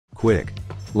quick.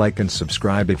 Like and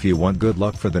subscribe if you want good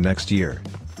luck for the next year.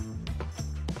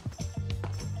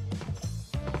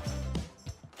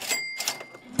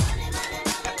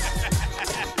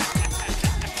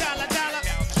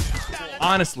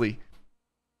 Honestly,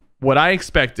 what I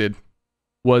expected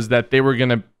was that they were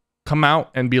gonna come out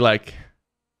and be like,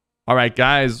 all right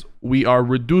guys, we are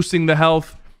reducing the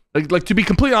health, like to be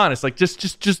completely honest, like just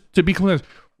to be completely honest,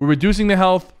 we're reducing the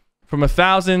health from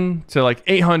 1,000 to like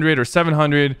 800 or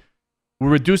 700. We're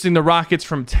reducing the rockets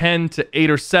from 10 to 8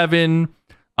 or 7.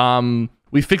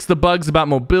 We fixed the bugs about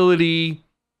mobility.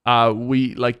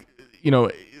 We like, you know,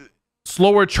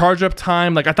 slower charge up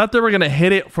time. Like I thought they were gonna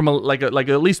hit it from like at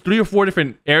least 3 or 4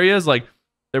 different areas. Like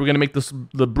they were gonna make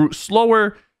the brute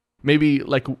slower, maybe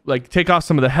like take off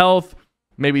some of the health,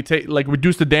 maybe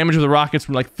reduce the damage of the rockets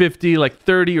from like 50, like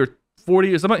 30 or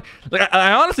 40 or something. Like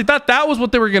I honestly thought that was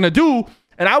what they were gonna do,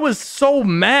 and I was so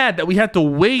mad that we had to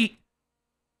wait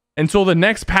until the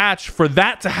next patch for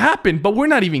that to happen. But we're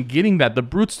not even getting that. The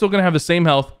brute's still gonna have the same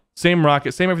health, same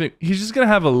rocket, same everything. He's just gonna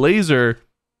have a laser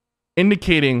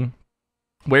indicating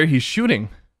where he's shooting.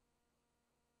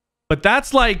 But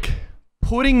that's like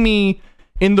putting me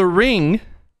in the ring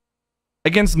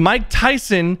against Mike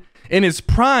Tyson in his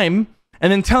prime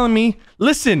and then telling me,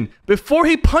 listen, before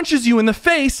he punches you in the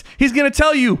face, he's gonna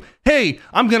tell you, hey,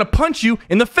 I'm gonna punch you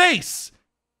in the face.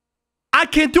 I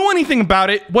can't do anything about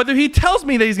it, whether he tells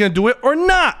me that he's gonna do it or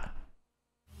not.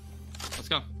 Let's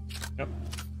go. Yep.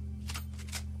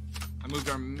 I moved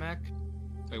our mech.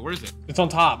 Wait, where is it? It's on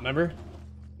top, remember?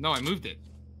 No, I moved it.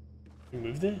 You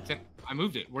moved it? I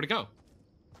moved it. Where'd it go?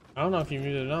 I don't know if you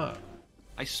moved it or not.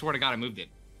 I swear to God, I moved it.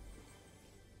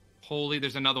 Holy,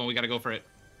 there's another one. We gotta go for it.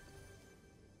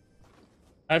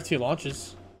 I have 2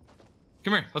 launches.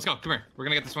 Come here. Let's go. Come here. We're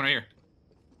gonna get this one right here.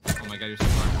 Oh my God, you're so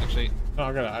far. Actually. Oh,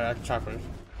 I can shockwave.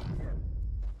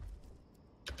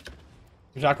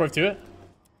 You shockwave to it?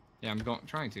 Yeah, I'm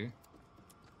trying to.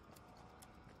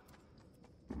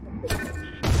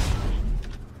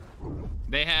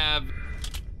 They have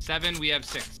 7. We have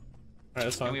 6. Alright,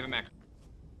 that's fine. And we have a mech.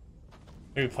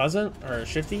 Maybe Pleasant or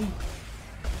Shifty?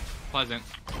 Pleasant.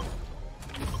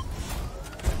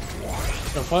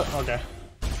 Go okay.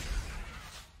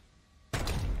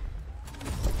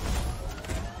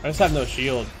 I just have no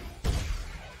shield.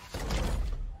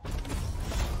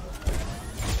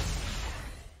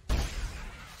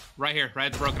 Right here, right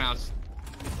at the broken house.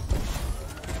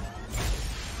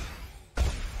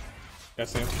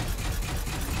 Yes, him.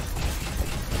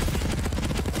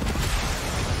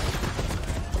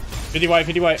 Fifty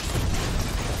white.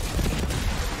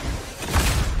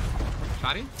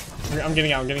 Shot him? I'm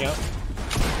getting out.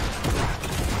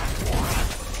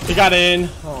 He got in.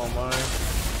 Oh my.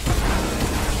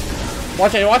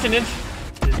 Watch it,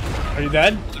 Ninja. Are you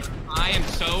dead? I am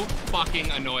so fucking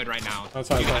annoyed right now. That's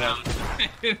fine.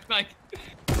 Like,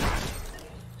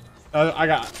 I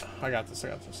got this.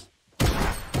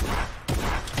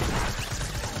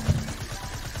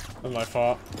 That's my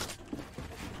fault.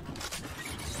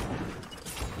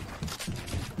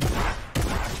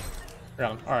 I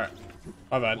got him. All right.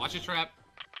 My bad. Watch your trap.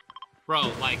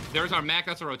 Bro, like, there's our mech.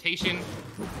 That's a rotation.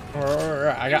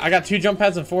 I got 2 jump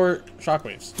pads and 4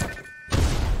 shockwaves.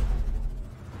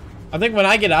 I think when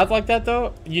I get out like that,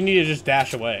 though, you need to just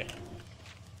dash away.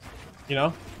 You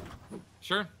know?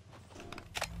 Sure.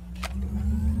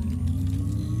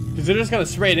 Because they're just gonna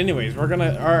spray it anyways.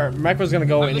 Our mech was gonna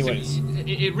go anyways. Listen,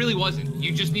 it really wasn't.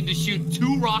 You just need to shoot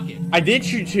 2 rockets. I did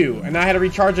shoot 2, and I had to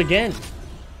recharge again.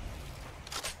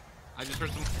 I just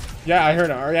heard some. Yeah, I heard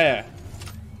it. Yeah.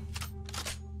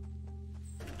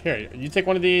 Here, you take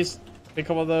one of these. Take a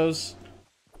couple of those.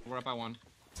 We're up by 1.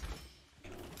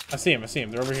 I see him.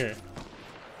 They're over here.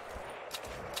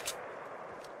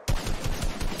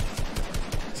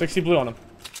 60 blue on him.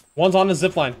 One's on the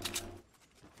zip line.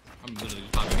 I'm literally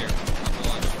just popping here.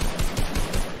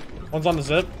 One's on the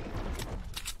zip.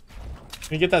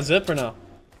 Can you get that zip or no?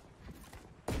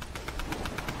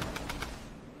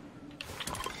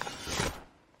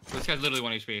 This guy's literally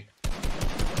 1 HP.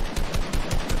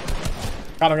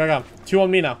 Got him. 2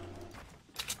 on me now.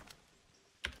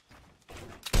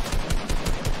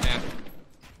 Man.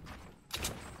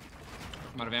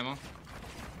 I'm out of ammo.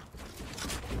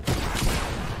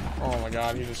 Oh my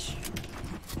God, he just...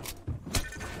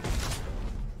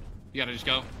 You gotta just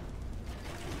go.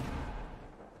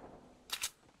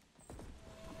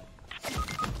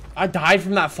 I died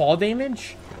from that fall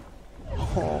damage?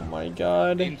 Oh my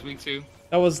God. Aiden's weak too.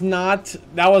 That was not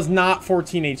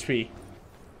 14 HP.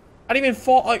 I didn't even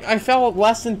fall, like, I fell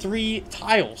less than 3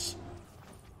 tiles.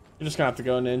 You're just gonna have to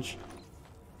go, Ninja.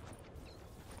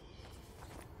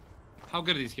 How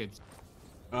good are these kids?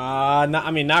 Not,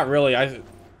 I mean, not really.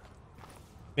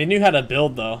 They knew how to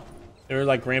build, though. They were,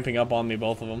 like, ramping up on me,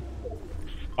 both of them.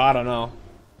 I don't know.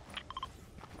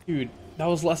 Dude, that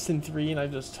was less than 3, and I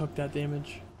just took that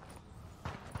damage.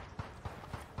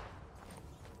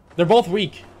 They're both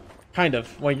weak. Kind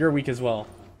of. Well, you're weak as well.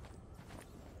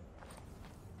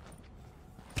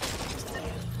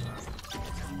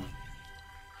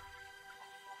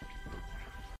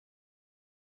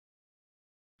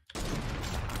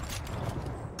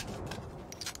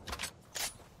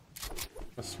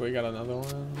 SWAY got another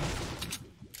one.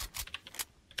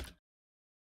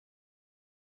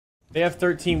 They have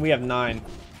 13, we have 9.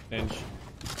 Inch.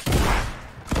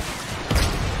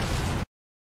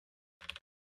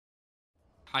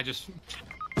 I just...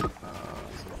 It's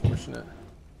unfortunate.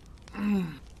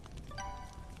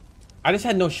 I just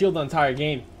had no shield the entire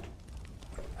game.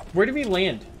 Where did we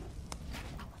land?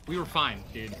 We were fine,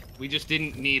 dude. We just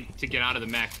didn't need to get out of the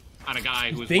mech on a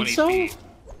guy who was Think 1 HP. so?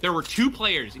 There were 2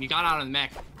 players, and you got out of the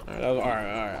mech.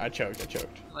 Alright, I choked.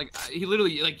 Like, he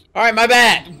literally, like... Alright, my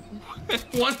bad!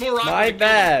 One more rocket. My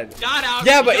bad. Got out.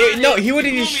 Yeah, but no, hit, he would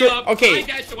have destroyed... Okay. I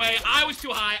dashed away. I was too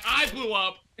high. I blew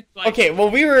up. Like, Okay, well,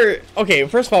 we were... Okay,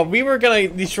 first of all, we were gonna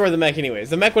destroy the mech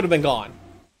anyways. The mech would have been gone.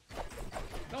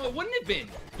 No, it wouldn't have been.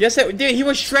 Yes, dude, he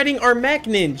was shredding our mech,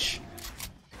 Ninja.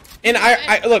 And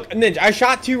I look, Ninja, I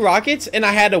shot 2 rockets, and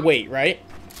I had to wait, right?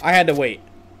 I had to wait.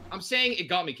 I'm saying it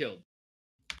got me killed.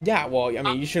 Yeah, well, I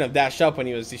mean, you shouldn't have dashed up when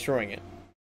he was destroying it.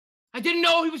 I didn't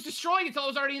know he was destroying it until I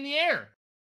was already in the air.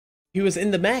 He was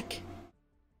in the mech.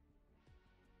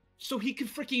 So he could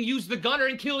freaking use the gunner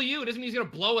and kill you. It doesn't mean he's gonna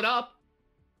blow it up.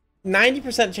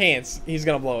 90% chance he's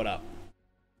gonna blow it up.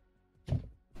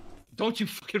 Don't you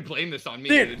fucking blame this on me,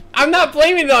 Dude, I'm not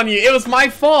blaming it on you. It was my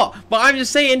fault. But I'm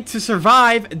just saying to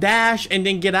survive, dash, and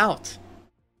then get out.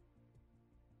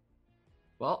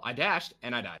 Well, I dashed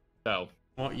and I died. So.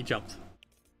 Well, you jumped.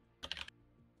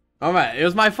 Alright, it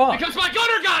was my fault. Because my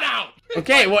gunner got out!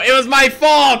 Okay, well, it was my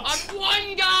fault! I'm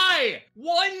one guy!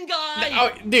 One guy!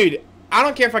 Oh, dude, I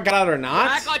don't care if I got out or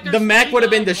not. Like the mech would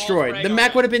have been guys destroyed. all The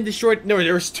mech would have been destroyed. No,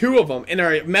 there was 2 of them. And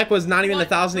our mech was not even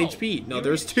 1,000 HP. No,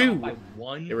 there was 2.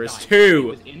 There was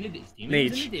 2.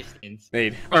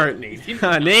 Nate. Or Nate.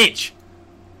 Nate.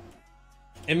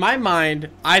 In my mind,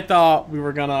 I thought we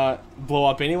were gonna blow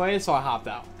up anyway, so I hopped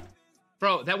out.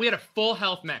 Bro, that we had a full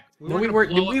health mech. We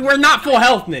were not full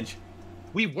health, Ninja.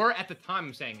 We were at the time,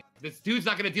 I'm saying. This dude's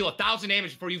not gonna deal 1,000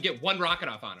 damage before you get 1 rocket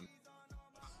off on him.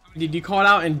 Did you call it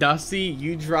out in Dusty?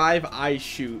 You drive, I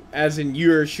shoot. As in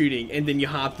you're shooting, and then you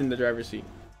hopped in the driver's seat.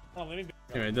 Anyway,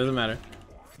 it doesn't matter.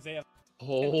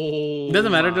 Oh. It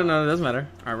doesn't matter. No, it doesn't matter.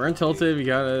 Alright, we're in tilted. We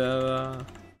got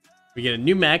we get a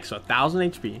new mech, so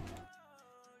 1,000 HP.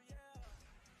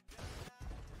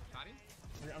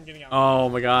 Oh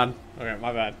my god. Okay,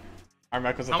 my bad. Our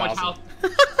mech was 1,000. How much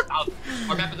health?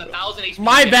 Our mech was 1,000 HP.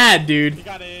 My bad, dude.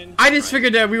 I just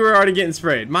figured that we were already getting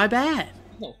sprayed. My bad.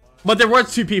 But there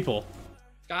was 2 people.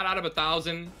 Got out of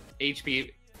 1,000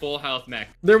 HP, full health mech.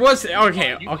 There was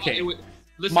okay.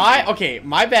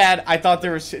 My bad. I thought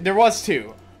there was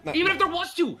 2. Even if there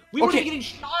was 2, we were getting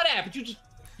shot at. But you just.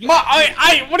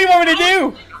 What do you want me to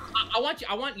do? I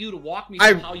want you to walk me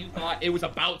through how you thought it was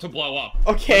about to blow up.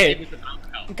 Okay.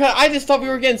 Because I just thought we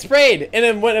were getting sprayed, and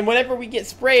then whenever we get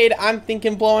sprayed, I'm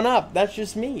thinking blowing up. That's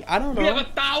just me. I don't know. We have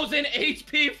 1,000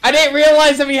 HP. I didn't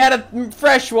realize that we had a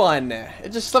fresh one.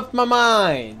 It just slipped my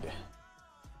mind.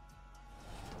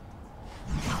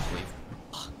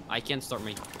 I can't start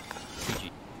my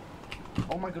PG.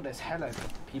 Oh my god, there's hella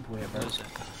people here, bro.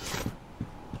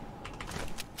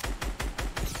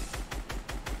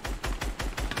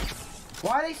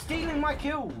 Why are they stealing my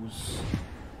kills?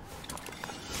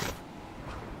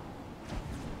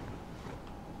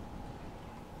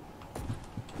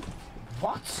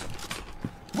 What?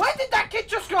 Where did that kid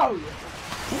just go?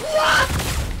 What?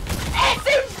 It's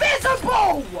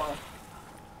invisible!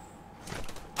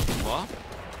 What?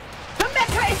 The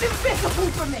mecha is invisible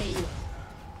for me!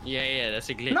 Yeah, that's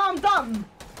a glitch. No, I'm done!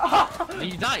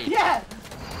 You died? Yeah!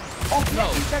 Oh, No.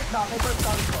 no, they both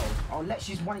died as well. Oh,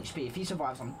 Lechi's 1 HP. If he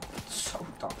survives, I'm so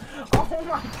done. Oh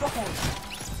my god!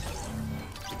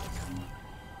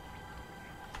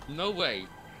 No way.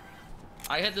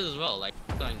 I had this as well, like,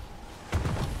 done.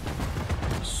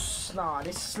 Nah,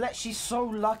 this Lechi's so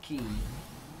lucky.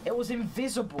 It was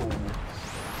invisible.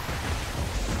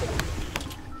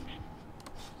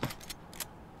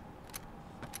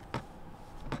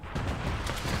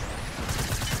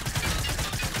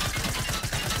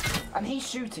 And he's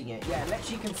shooting it. Yeah,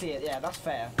 Lechi can see it. Yeah, that's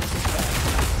fair. That's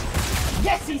fair.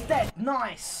 Yes, he's dead.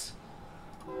 Nice.